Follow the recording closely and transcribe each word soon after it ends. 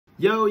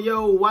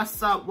Yo,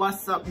 what's up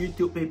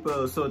YouTube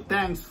people. So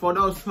thanks for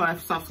those who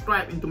have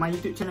subscribed into my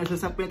YouTube channel. So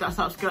siapa yang tak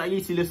subscribe lagi,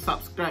 sila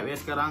subscribe ya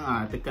sekarang.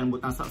 Tekan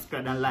butang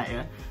subscribe dan like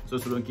ya.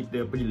 So sebelum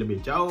kita pergi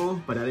lebih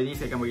jauh, pada hari ini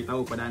saya akan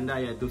beritahu kepada anda,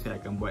 iaitu saya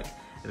akan buat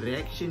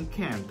reaction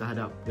cam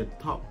terhadap the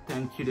top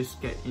 10 cutest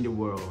cat in the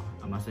world.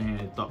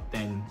 Maksudnya top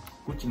 10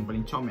 kucing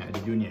paling comel di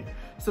dunia.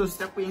 So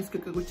siapa yang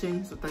suka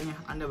kucing, so tanya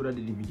anda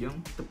berada di video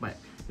yang tepat.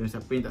 Dan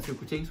siapa yang tak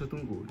suka kucing, so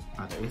tunggu.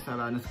 Tak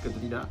kisahlah anda suka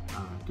atau tidak,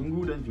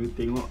 tunggu dan juga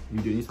tengok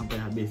video ni sampai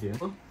habis ya.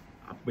 Oh,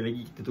 apa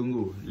lagi kita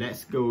tunggu?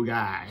 Let's go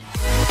guys.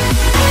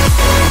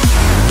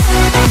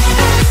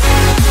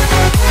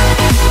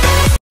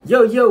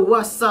 Yo,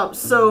 what's up?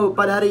 So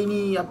pada hari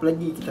ini apa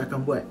lagi kita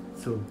akan buat?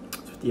 So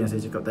seperti yang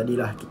saya cakap tadi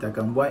lah, kita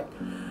akan buat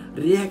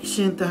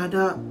reaction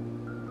terhadap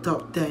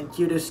top 10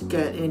 cutest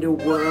cat in the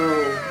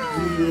world.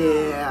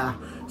 Yeah.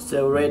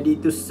 So ready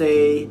to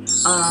say,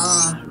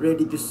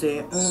 ready to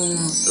say,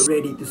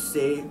 ready to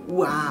say,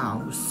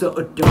 wow, so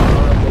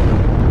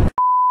adorable.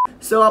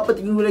 So apa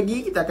tunggu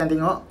lagi, kita akan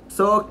tengok.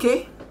 So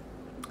okay,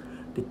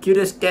 the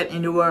cutest cat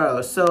in the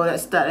world. So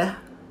let's start ya.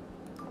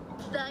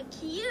 The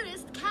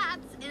cutest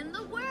cats in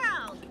the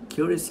world. The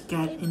cutest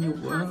cat in the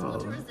world. It's impossible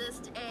to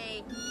resist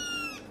a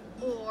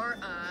or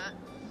a.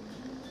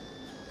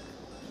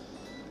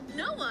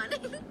 No one.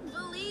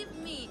 Believe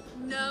me,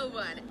 no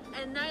one.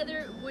 And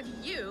neither would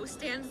you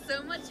stand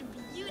so much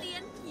beauty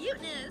and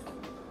cuteness.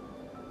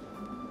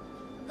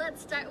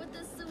 Let's start with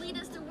the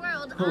sweetest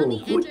world on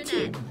the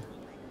internet.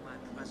 My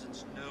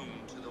presence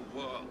known to the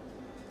world.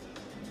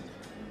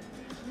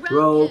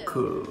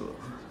 Roku.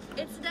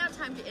 It's now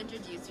time to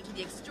introduce you to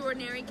the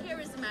extraordinary,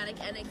 charismatic,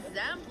 and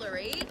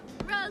exemplary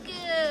Roku.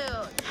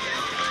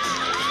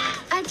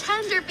 A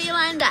tender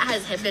feline that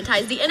has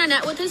hypnotized the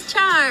internet with his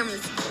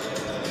charms.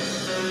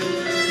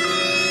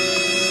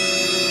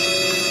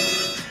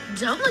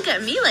 Don't look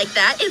at me like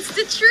that, it's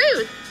the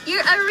truth. You're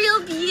a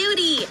real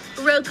beauty.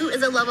 Roku is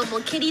a lovable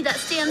kitty that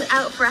stands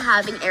out for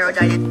having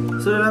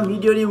aerodynamic. So dalam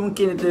video ni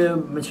mungkin kita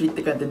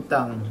menceritakan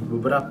tentang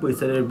beberapa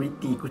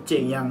selebriti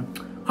kucing yang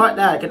hot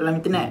dah kat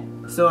dalam internet.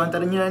 So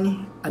antaranya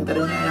yang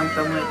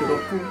pertama iaitu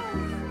Roku.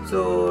 So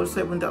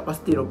saya pun tak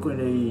pasti Roku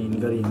dari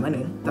negara yang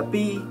mana,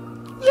 tapi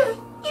yeah,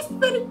 it's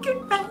very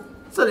cute man.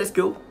 So let's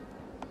go.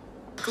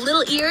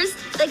 Little ears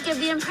that give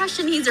the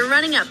impression he's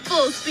running at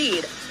full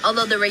speed.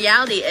 Although the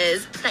reality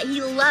is that he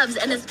loves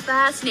and is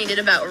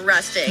fascinated about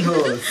rusting.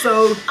 Oh,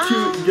 so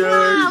cute,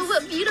 guys. Wow,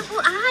 what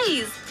beautiful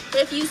eyes.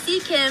 If you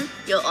seek him,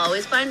 you'll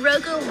always find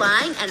Roku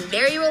lying and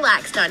very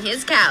relaxed on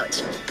his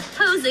couch,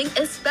 posing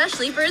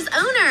especially for his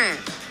owner.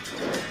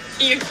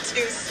 You're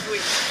too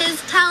sweet.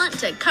 His talent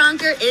to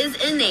conquer is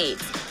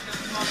innate.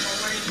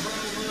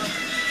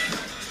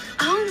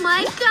 Oh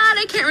my god,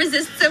 I can't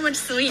resist so much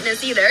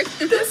sweetness either.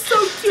 That's so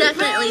cute.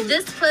 Definitely,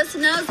 this puss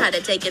knows how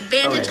to take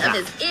advantage of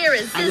his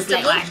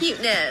irresistible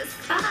cuteness.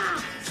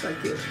 So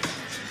cute.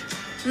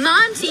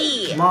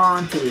 Monty.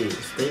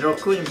 Stay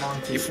Roku and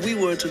Monty. If we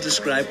were to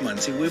describe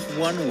Monty with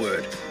one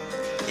word,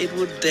 it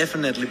would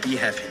definitely be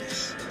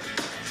happiness.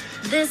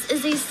 This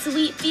is a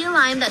sweet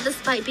feline that,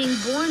 despite being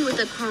born with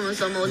a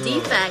chromosomal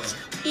defect,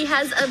 he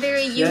has a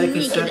very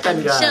unique and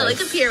angelic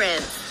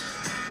appearance.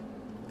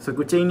 So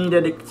kucing ni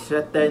dia ada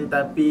kesihatan,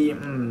 tapi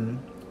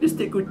dia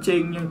still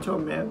kucing yang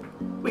comel.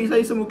 Bagi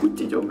saya semua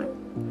kucing comel.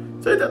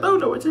 Saya tak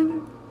tahu nak buat macam mana.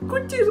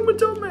 Kucing semua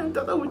comel,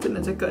 tak tahu macam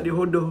nak cakap dia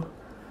hodoh.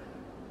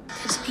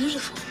 It's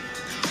beautiful.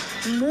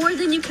 More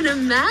than you can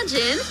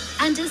imagine.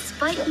 And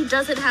despite he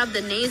doesn't have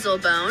the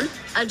nasal bone,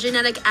 a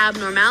genetic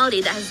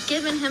abnormality that has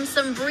given him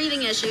some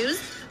breathing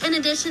issues, in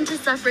addition to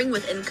suffering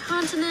with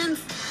incontinence,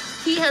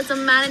 he has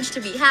managed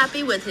to be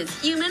happy with his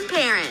human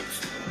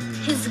parents.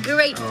 His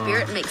great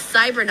spirit makes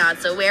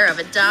cybernauts aware of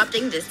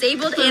adopting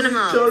disabled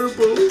animals.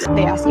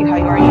 They ask you how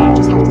you are, you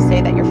just have to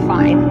say that you're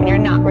fine, and you're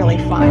not really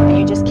fine, but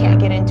you just can't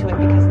get into it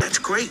because... That's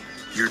great.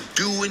 You're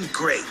doing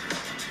great.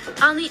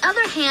 On the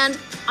other hand,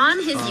 on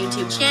his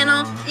YouTube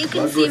channel, you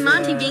can see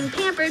Monty being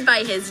pampered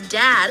by his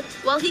dad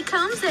while he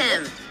combs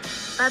him.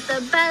 But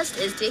the best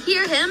is to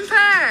hear him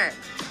purr.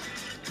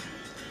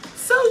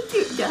 So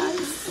cute,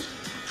 guys.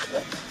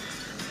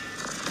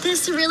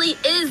 This really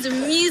is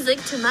music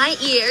to my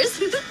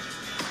ears.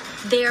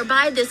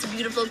 Thereby, this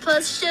beautiful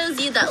puss shows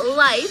you that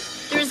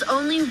life, there's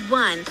only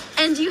one,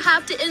 and you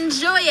have to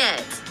enjoy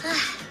it.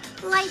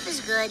 Life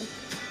is good.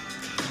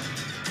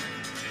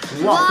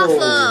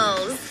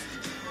 Waffles!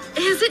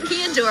 Isn't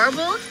he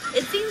adorable?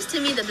 It seems to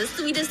me that the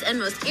sweetest and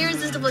most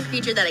irresistible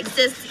creature that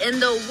exists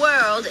in the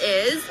world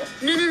is...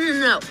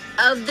 No.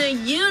 Of the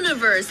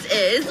universe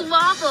is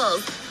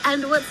Waffles.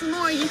 And what's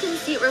more, you can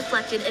see it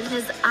reflected in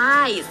his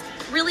eyes.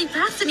 Really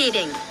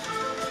fascinating.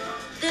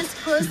 This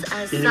puss,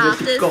 as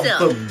soft as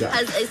silk,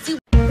 has a super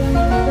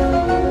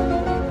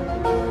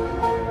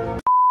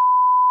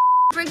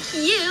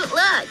cute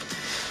look.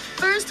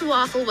 First,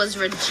 Waffle was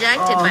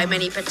rejected by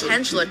many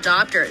potential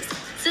adopters,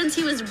 since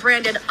he was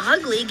branded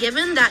ugly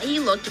given that he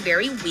looked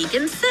very weak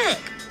and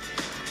sick.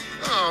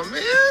 Oh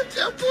man,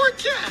 that poor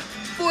cat.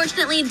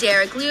 Fortunately,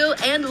 Derek Liu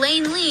and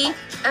Lane Lee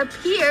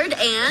appeared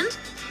and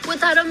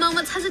without a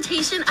moment's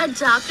hesitation,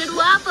 adopted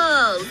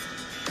Waffles.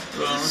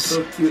 Oh,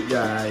 so cute,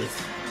 guys.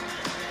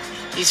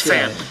 He's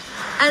family.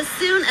 As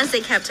soon as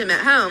they kept him at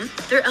home,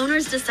 their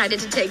owners decided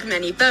to take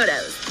many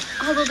photos.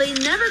 Although they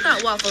never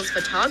thought Waffles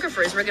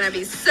photographers were going to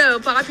be so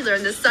popular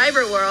in the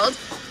cyber world,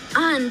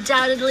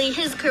 undoubtedly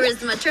his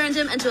charisma turned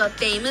him into a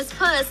famous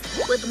puss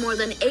with more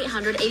than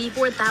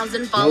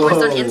 884,000 followers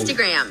on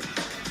Instagram.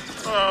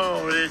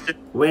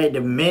 Wait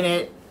a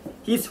minute.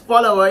 His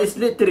follower is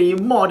literally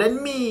more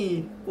than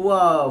me.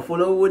 Wow,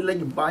 follower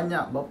lagi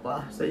banyak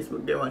bapa. Saya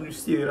sebagai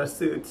manusia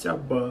rasa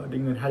tercabar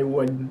dengan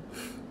haiwan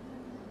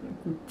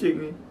kucing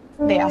ni.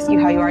 They ask you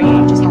how you are,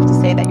 you just have to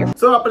say that you're.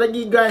 So apa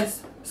lagi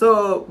guys?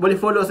 So boleh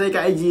follow saya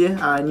kat IG ya.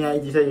 Ni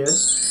IG saya.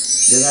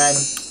 Dengan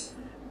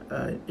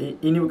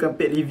ini bukan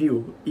paid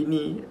review.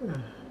 Ini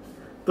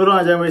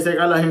tolong jangan bagi saya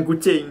kalah dengan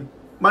kucing.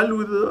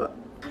 Malu tu.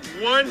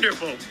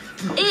 Wonderful.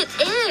 It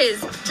is!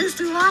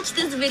 Just watch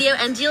this video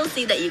and you'll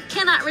see that you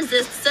cannot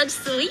resist such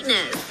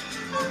sweetness.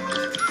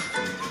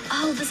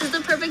 Oh, this is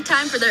the perfect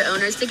time for their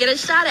owners to get a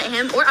shot at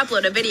him or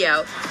upload a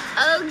video.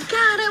 Oh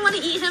god, I want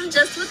to eat him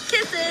just with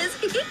kisses.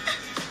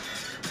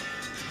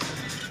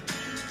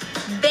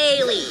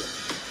 Bailey.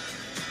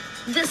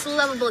 This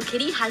lovable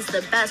kitty has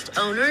the best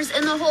owners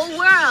in the whole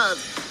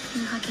world.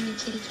 You hugging a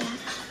kitty cat?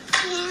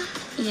 Yeah.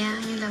 Yeah,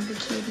 you love your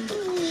kitty.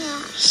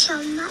 Yeah,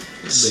 so much.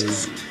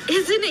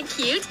 Isn't it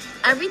cute?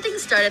 Everything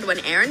started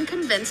when Aaron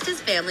convinced his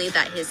family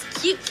that his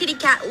cute kitty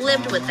cat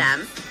lived with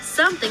them,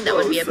 something that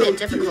would be a bit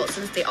difficult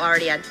since they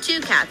already had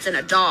 2 cats and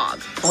a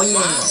dog. Oh yeah.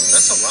 Wow,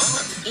 that's a lot.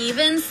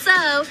 Even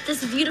so,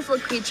 this beautiful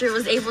creature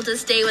was able to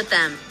stay with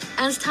them.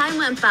 As time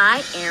went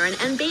by, Aaron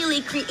and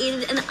Bailey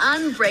created an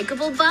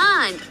unbreakable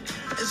bond.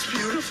 It's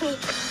beautiful.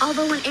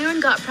 Although when Aaron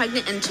got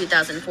pregnant in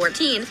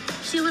 2014,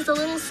 she was a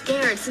little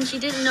scared since she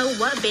didn't know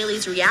what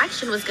Bailey's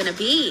reaction was going to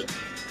be.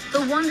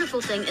 The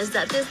wonderful thing is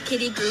that this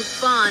kitty grew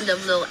fond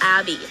of little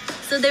Abby,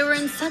 so they were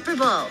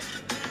inseparable.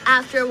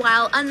 After a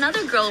while,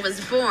 another girl was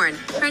born.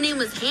 Her name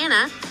was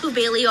Hannah, who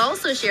Bailey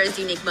also shares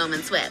unique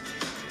moments with.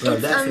 Well,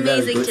 It's that's a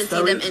very amazing good to see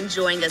story. them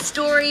enjoying a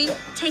story,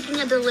 taking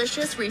a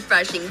delicious,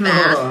 refreshing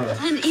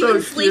bath, and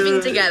even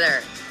sleeping cute.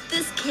 together.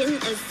 This kitten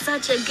is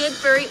such a good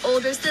furry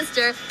older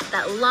sister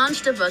that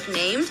launched a book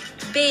named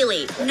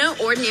Bailey, No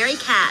Ordinary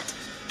Cat,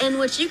 in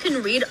which you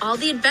can read all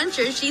the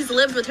adventures she's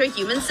lived with her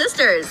human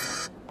sisters.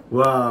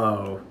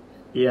 Wow.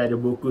 Ia ada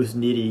buku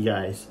sendiri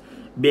guys.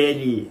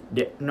 Bailey,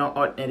 the No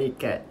Ordinary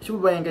Cat.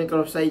 Cuba bayangkan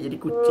kalau saya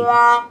jadi kucing.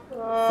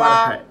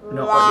 Farhat,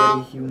 No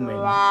Ordinary Human.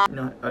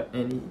 No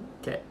Ordinary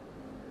Cat.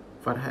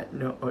 Farhat,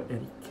 No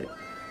Ordinary Cat.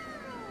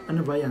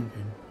 Anda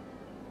bayangkan.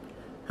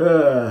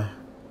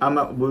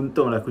 Amat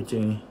beruntunglah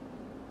kucing ni.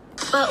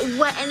 But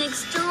what an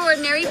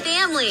extraordinary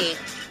family!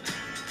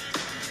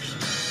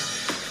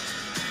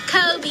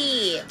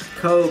 Kobe!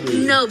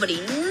 Nobody,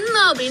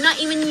 not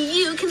even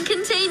you can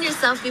contain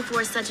yourself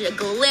before such a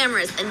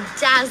glamorous and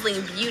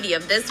dazzling beauty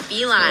of this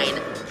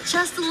feline.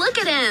 Just look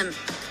at him!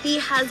 He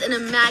has an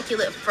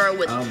immaculate fur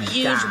with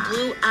huge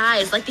blue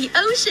eyes like the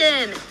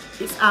ocean!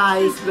 His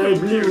eyes very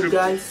blue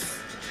guys.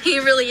 He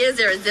really is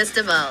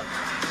irresistible.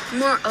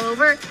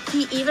 Moreover,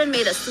 he even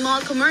made a small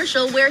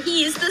commercial where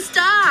he's the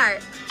star.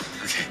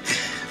 Okay,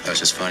 that was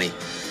just funny.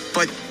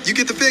 But you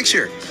get the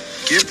picture.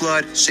 Give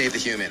blood, save the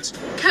humans.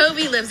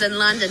 Kobe lives in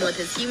London with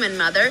his human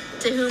mother,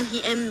 to whom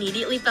he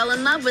immediately fell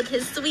in love with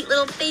his sweet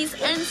little face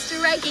and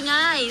striking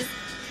eyes.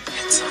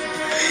 It's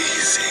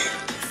amazing.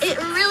 It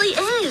really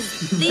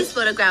is. These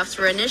photographs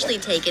were initially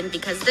taken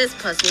because this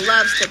puss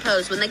loves to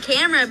pose when the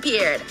camera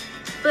appeared.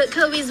 But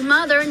Kobe's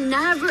mother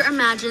never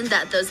imagined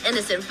that those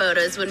innocent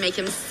photos would make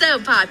him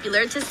so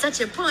popular to such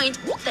a point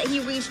that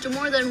he reached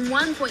more than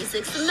 1.6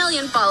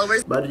 million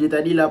followers. Baru je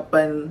tadi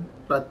 800,000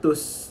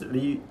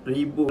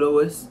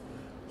 followers.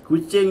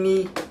 Kucing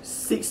ni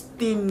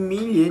 16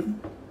 million.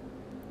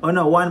 Oh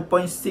no,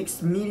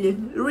 1.6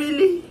 million.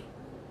 Really?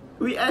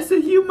 We as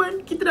a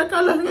human, kita dah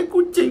kalah dengan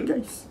kucing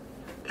guys.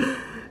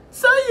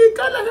 Saya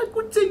kalah dengan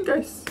kucing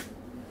guys.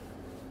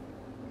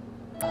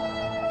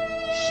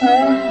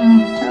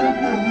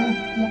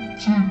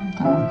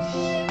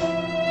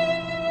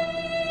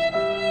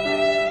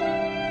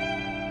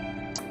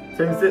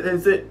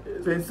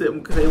 Sensor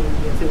muka saya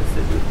mungkin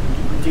sensor tu.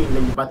 Kucing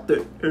lagi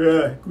patut.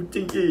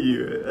 Kucing je.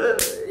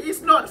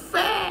 It's not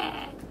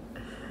fair.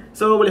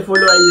 So boleh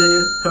follow IG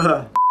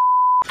saya.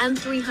 And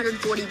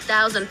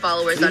 340,000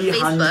 followers on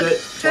Facebook,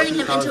 turning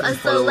him into a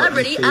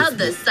celebrity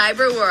of the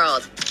cyber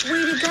world.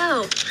 Way to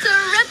go!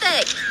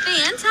 Terrific!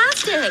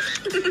 Fantastic!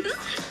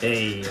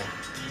 Hey.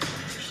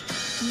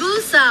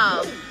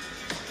 Busal,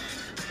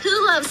 who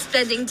loves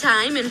spending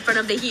time in front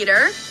of the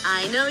heater?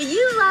 I know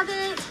you love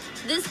it.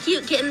 This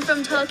cute kitten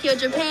from Tokyo,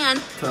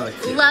 Japan,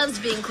 loves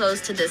being close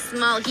to this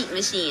small heat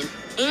machine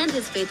and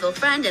his faithful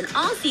friend in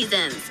all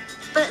seasons.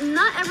 But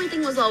not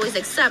everything was always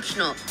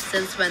exceptional,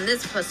 since when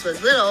this puss was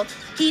little,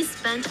 he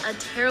spent a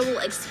terrible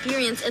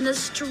experience in the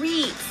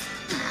streets.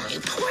 Oh,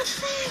 you poor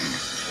thing.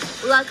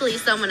 Luckily,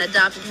 someone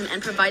adopted him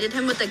and provided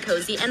him with a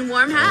cozy and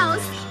warm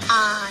house.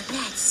 Aw,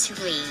 that's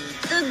sweet.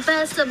 The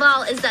best of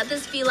all is that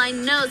this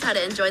feline knows how to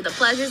enjoy the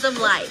pleasures of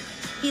life.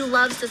 He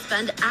loves to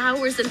spend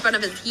hours in front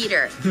of his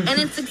heater, and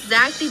it's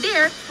exactly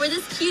there where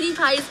this cutie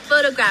pie is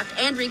photographed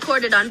and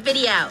recorded on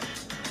video.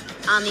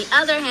 On the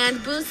other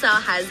hand,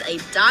 Busao has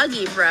a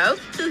doggy bro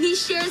who he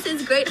shares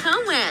his great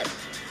home with.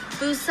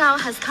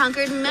 Busao has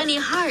conquered many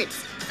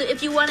hearts, so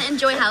if you want to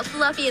enjoy how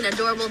fluffy and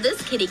adorable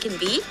this kitty can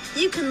be,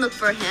 you can look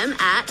for him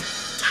at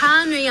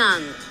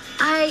Tanryang.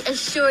 I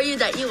assure you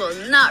that you will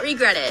not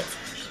regret it.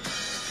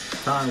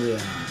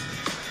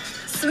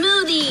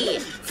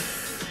 Smoothie!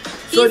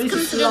 So He's this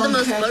is considered the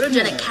most long-haired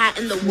photogenic cat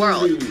in the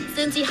world, Smoothie.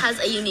 since he has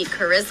a unique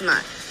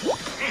charisma.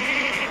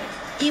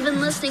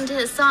 Even listening to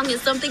his song is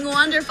something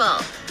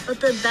wonderful. But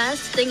the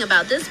best thing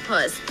about this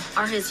puss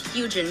are his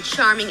huge and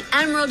charming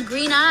emerald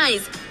green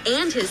eyes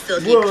and his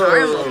silky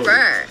caramel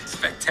fur.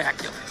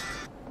 Spectacular.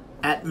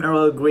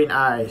 Admiral Green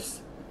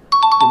Eyes.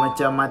 Dia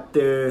macam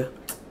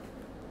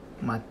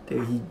mata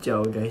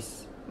hijau,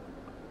 guys.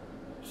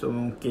 So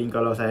mungkin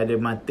kalau saya ada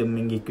mata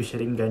mengikuti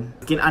sharingan,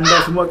 mungkin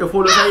anda semua akan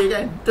follow saya,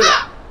 kan? Betul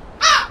tak?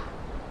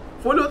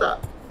 Follow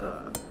tak?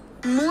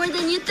 More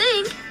than you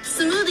think,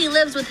 Smoothie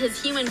lives with his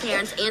human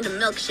parents and a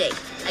milkshake,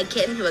 a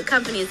kitten who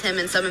accompanies him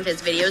in some of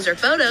his videos or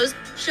photos,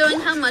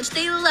 showing how much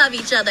they love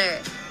each other.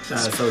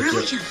 So cute.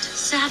 Brilliant,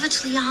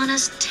 savagely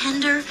honest,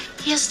 tender.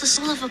 He has the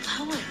soul of a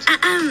poet.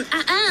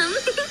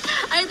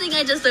 I think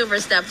I just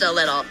overstepped a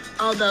little.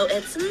 Although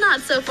it's not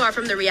so far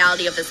from the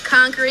reality of this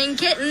conquering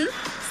kitten.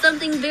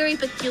 Something very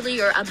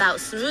peculiar about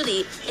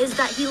Smoothie is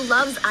that he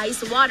loves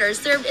ice water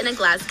served in a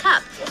glass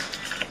cup.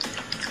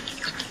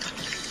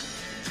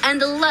 And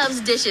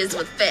loves dishes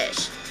with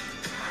fish.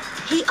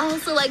 He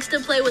also likes to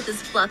play with his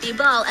fluffy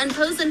ball and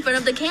pose in front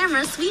of the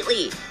camera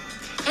sweetly.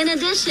 In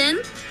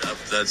addition,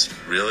 That's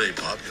really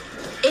popular.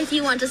 if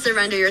you want to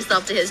surrender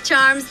yourself to his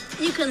charms,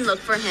 you can look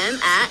for him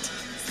at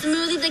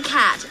Smoothie the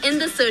Cat in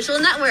the social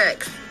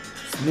networks.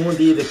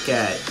 Smoothie the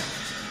cat.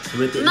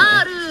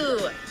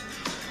 Maru!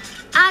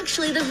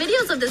 Actually, the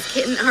videos of this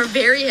kitten are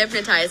very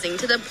hypnotizing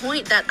to the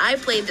point that I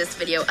played this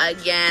video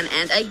again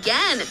and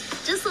again.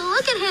 Just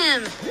look at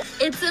him.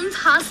 It's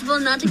impossible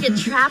not to get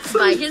trapped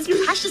by his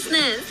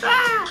preciousness.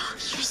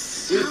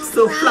 You're It's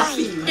so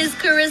fluffy. His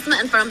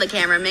charisma in front of the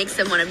camera makes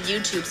him one of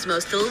YouTube's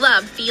most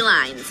loved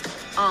felines.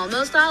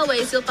 Almost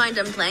always you'll find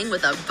him playing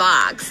with a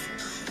box.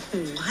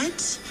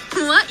 What?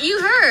 What you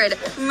heard!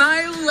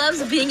 Maru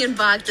loves being in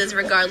boxes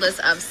regardless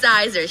of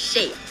size or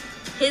shape.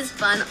 His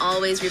fun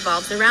always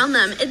revolves around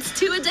them. It's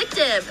too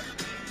addictive.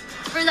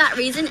 For that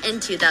reason,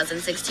 in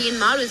 2016,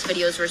 Maru's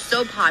videos were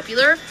so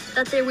popular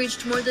that they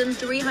reached more than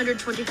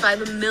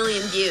 325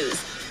 million views,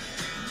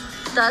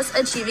 thus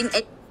achieving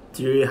a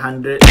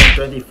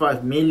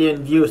 325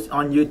 million views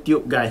on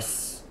YouTube,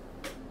 guys.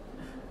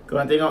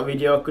 Korang tengok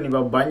video aku ni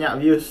berapa banyak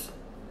views.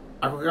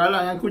 Aku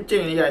kalah dengan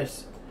kucing ni,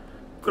 guys.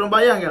 Korang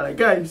bayangkan lah,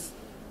 guys.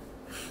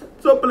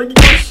 So apa lagi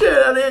kau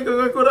share lah dengan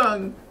korang-korang,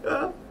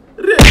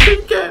 reaction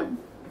cam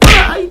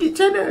ID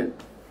channel.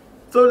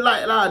 So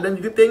like lah dan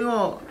juga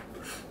tengok.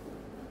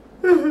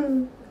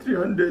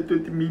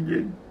 320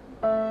 million.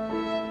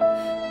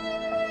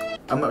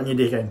 Amat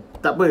menyedihkan.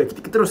 Tak apa,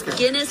 kita teruskan.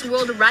 Guinness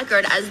World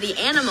Record as the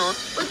animal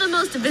with the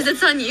most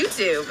visits on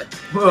YouTube.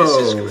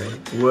 Whoa,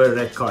 world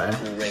record,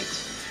 Great.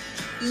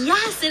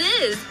 Yes, it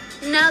is.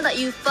 Now that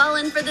you've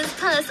fallen for this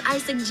puss, I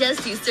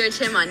suggest you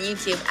search him on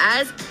YouTube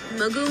as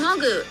Mogu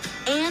Mogu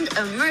and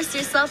immerse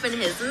yourself in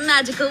his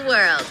magical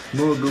world.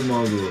 Mogu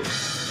Mogu.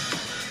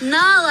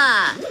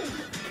 Nala!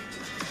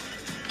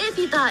 If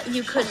you thought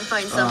you couldn't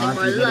find something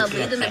more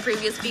lovely than the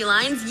previous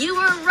felines, you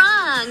were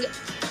wrong!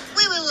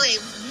 Wait,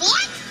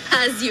 what?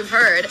 As you've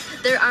heard,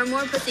 there are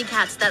more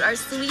pussycats that are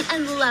sweet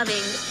and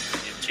loving.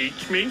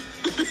 Teach me?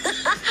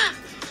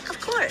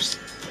 Of course.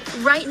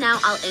 Right now,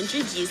 I'll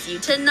introduce you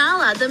to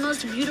Nala, the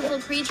most beautiful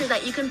creature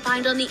that you can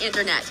find on the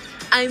internet.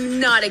 I'm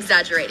not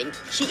exaggerating.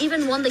 She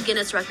even won the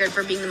Guinness record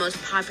for being the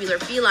most popular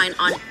feline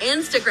on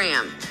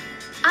Instagram.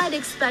 I'd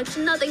expect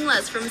nothing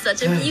less from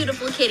such a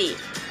beautiful kitty.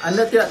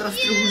 Anda tidak terasa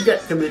tergugat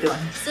ke bila tengok?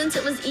 Since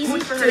it was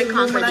easy for her to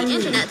conquer the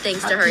internet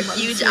thanks to her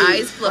huge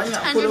eyes full of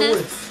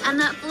tenderness and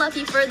that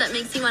fluffy fur that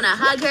makes you want to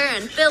hug her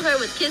and fill her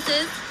with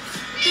kisses,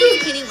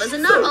 this kitty was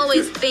not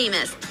always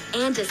famous.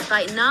 And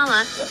despite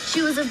Nala,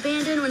 she was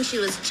abandoned when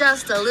she was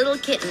just a little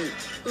kitten.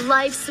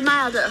 Life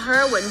smiled at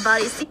her when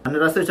body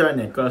Anda rasa macam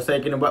mana? Kalau saya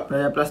kena buat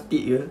penayan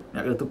plastik ke?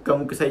 Nak kena tukar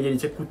muka saya jadi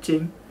macam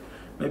kucing.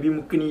 Maybe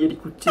muka ni jadi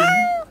kucing.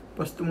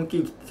 Lepas tu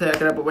mungkin saya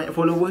akan dapat banyak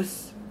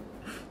followers.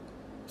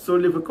 So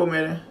leave a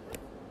comment.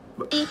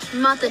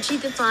 Mata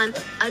Chitafan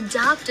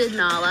adopted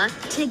Nala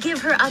to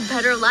give her a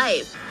better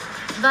life.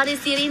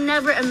 Varisiri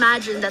never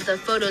imagined that the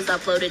photos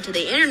uploaded to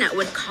the internet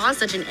would cause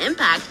such an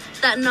impact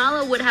that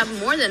Nala would have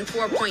more than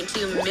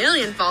 4.2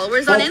 million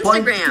followers on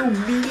Instagram.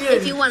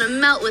 If you want to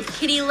melt with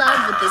kitty love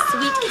with the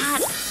sweet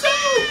cat,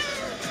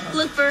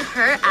 look for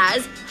her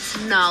as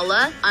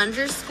Nala_cat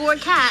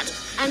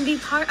and be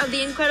part of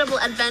the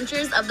incredible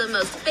adventures of the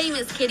most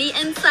famous kitty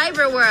in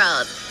cyber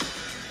world,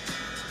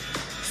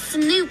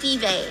 Snoopy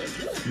Babe.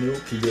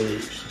 Snoopy Babe.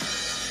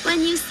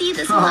 When you see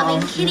this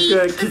loving kitty,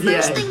 the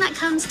first thing that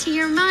comes to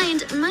your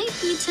mind might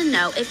be to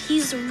know if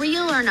he's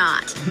real or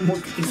not.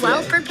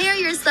 Well, prepare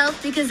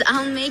yourself because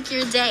I'll make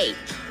your day.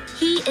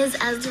 He is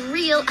as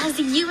real as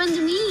you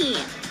and me.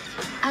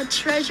 A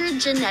treasured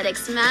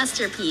genetics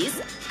masterpiece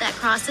that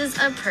crosses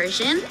a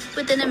Persian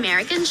with an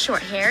American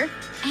shorthair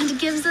and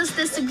gives us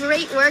this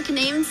great work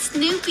named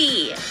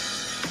Snoopy.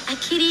 A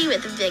kitty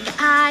with big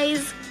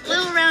eyes,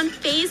 little round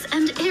face,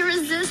 and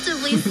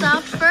irresistibly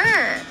soft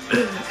fur.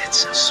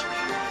 It's so sweet.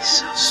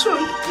 So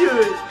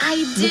cute.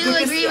 I do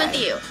agree with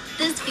you.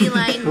 This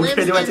feline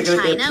lives in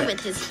China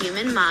with his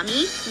human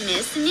mommy,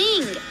 Miss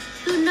Ning,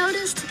 who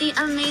noticed the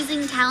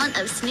amazing talent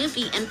of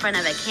Snoopy in front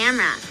of a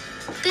camera.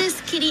 This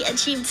kitty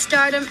achieved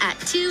stardom at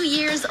 2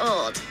 years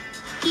old.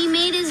 He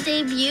made his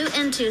debut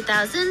in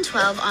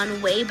 2012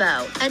 on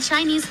Weibo, a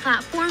Chinese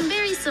platform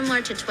very similar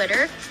to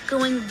Twitter,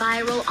 going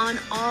viral on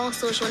all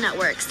social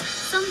networks,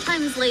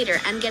 sometimes later,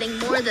 and getting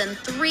more than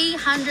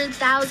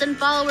 300,000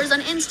 followers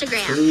on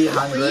Instagram,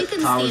 where you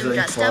can see him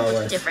dressed up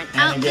with different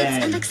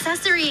outfits and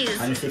accessories.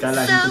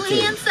 So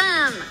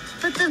handsome!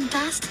 But the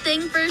best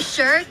thing for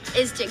sure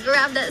is to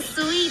grab that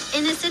sweet,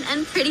 innocent,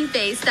 and pretty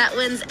face that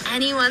wins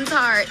anyone's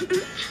heart.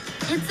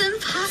 It's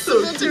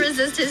impossible to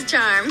resist his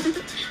charm.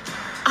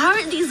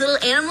 Aren't these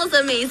little animals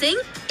amazing?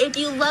 If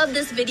you love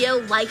this video,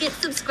 like it,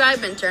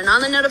 subscribe, and turn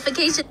on the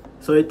notification.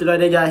 So itulah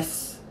dia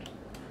guys.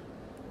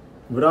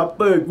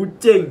 Berapa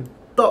kucing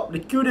top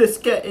the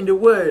cutest cat in the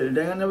world.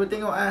 Jangan apa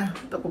tengok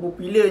betapa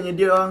popularnya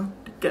dia orang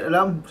dekat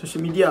dalam social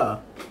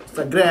media,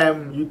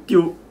 Instagram,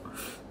 YouTube.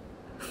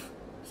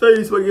 Saya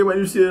sebagai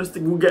manusia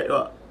tergugat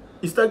tak.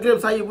 Instagram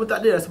saya pun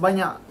tak ada dah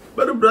sebanyak,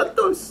 baru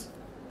beratus.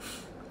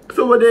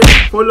 So boleh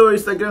follow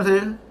Instagram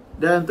saya.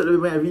 Dan untuk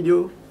lebih banyak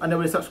video, anda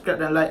boleh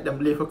subscribe dan like dan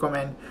leave a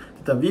comment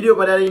tentang video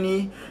pada hari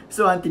ini.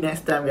 So until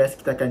next time guys,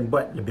 kita akan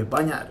buat lebih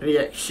banyak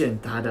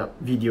reaction terhadap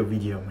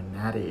video-video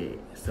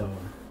menarik. So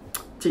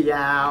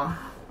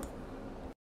ciao.